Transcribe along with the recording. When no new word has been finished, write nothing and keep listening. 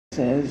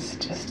This is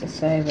just to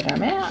say that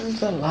I'm out.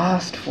 The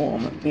last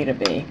form it better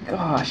be.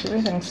 Gosh,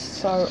 everything's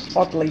so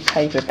oddly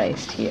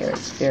paper-based here.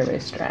 It's very, very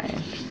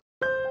strange.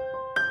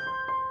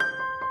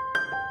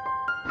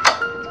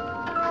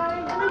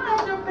 Hi, can I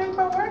have your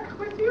paperwork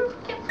with you?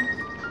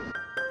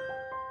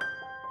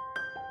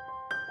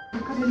 You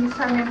got any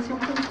signs and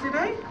symptoms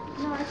today?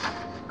 No.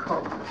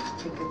 Cool.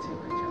 Let's take a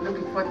temperature.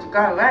 Looking forward to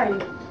go, right?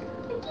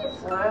 I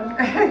guess so.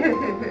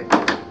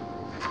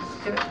 That's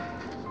good.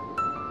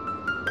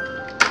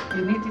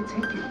 You need to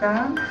take it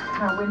down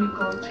when you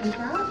go check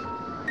out,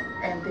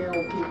 and they will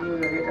give you a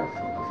letter of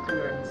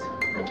clearance.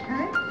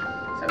 Okay?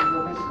 So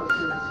your medical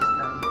clearance is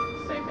done.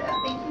 Super.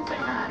 Thank you so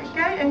much.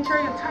 Okay, enjoy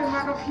your time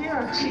out of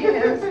here.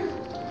 Cheers.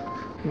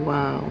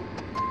 Wow.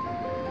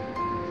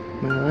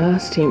 My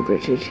last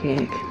temperature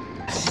check.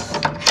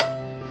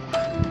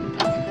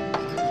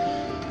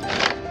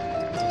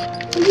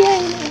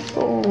 Yay!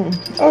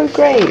 Oh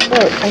great,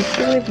 look, I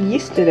still have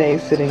yesterday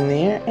sitting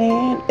there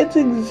and it's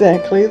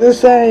exactly the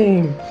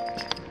same.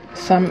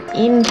 Some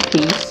end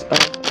piece of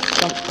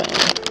something.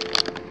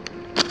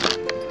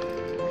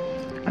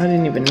 I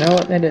don't even know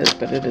what that is,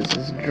 but it is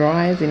as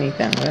dry as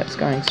anything. That's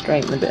going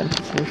straight in the bin.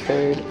 Some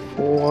food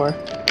for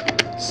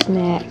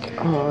snack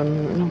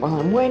on while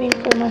I'm waiting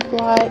for my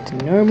flight.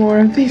 No more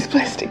of these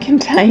plastic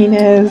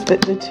containers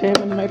that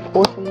determine my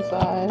portion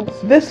size.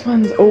 This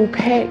one's all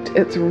packed.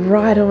 It's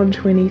right on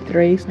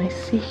 23. My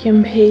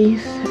second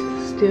piece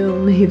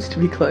still needs to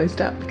be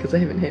closed up because I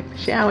haven't had a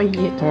shower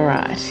yet.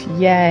 Alright,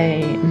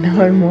 yay,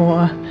 no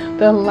more.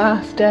 The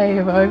last day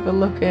of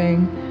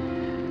overlooking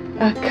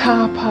a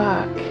car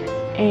park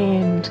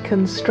and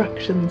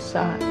construction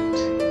site.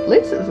 At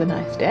least it's a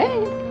nice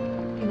day.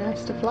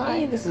 Nice to fly.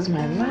 Hey, this is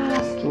my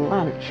last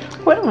lunch.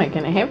 What am I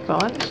going to have for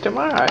lunch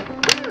tomorrow?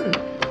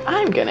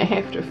 I'm going to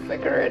have to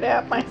figure it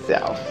out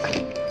myself.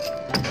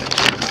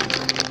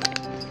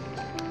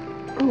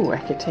 Ooh, I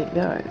could take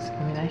those.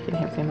 I mean, I can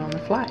have them on the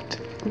flight.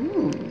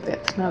 Ooh,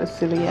 that's not a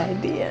silly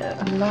idea.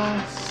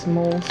 Last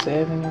small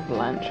serving of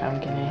lunch I'm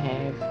going to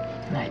have,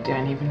 and I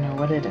don't even know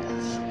what it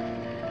is.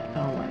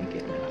 Oh my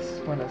goodness,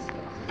 what is this?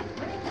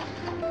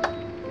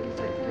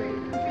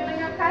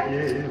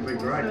 Yeah, we're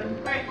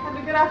great. Great, have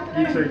a good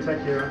afternoon. You too,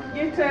 take care.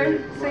 You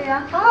too. See ya.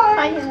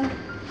 Hi. Hiya.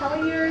 How are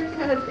you?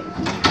 Good, thank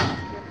you.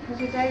 How's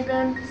your day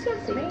been? So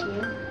thank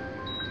you.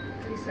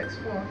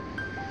 364.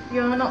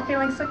 You're not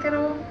feeling sick at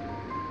all?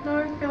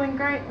 No? Feeling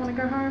great? Want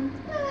to go home?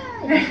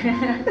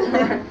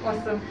 Alright,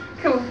 awesome.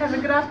 Cool. Have a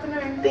good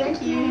afternoon.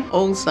 Thank you.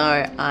 Also,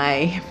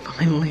 I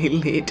finally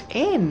let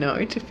Anne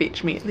know to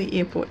fetch me at the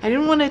airport. I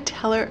didn't want to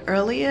tell her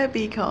earlier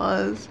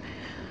because,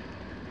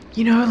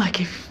 you know, like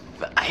if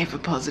I have a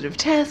positive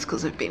test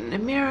because I've been in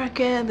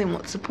America, then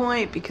what's the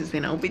point? Because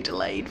then I'll be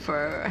delayed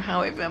for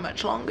however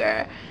much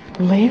longer.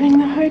 Leaving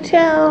the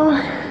hotel.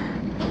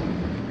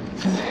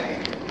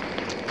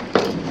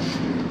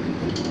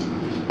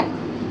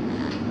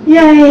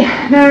 Yay,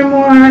 no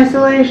more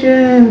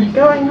isolation.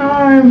 Going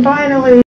home, finally.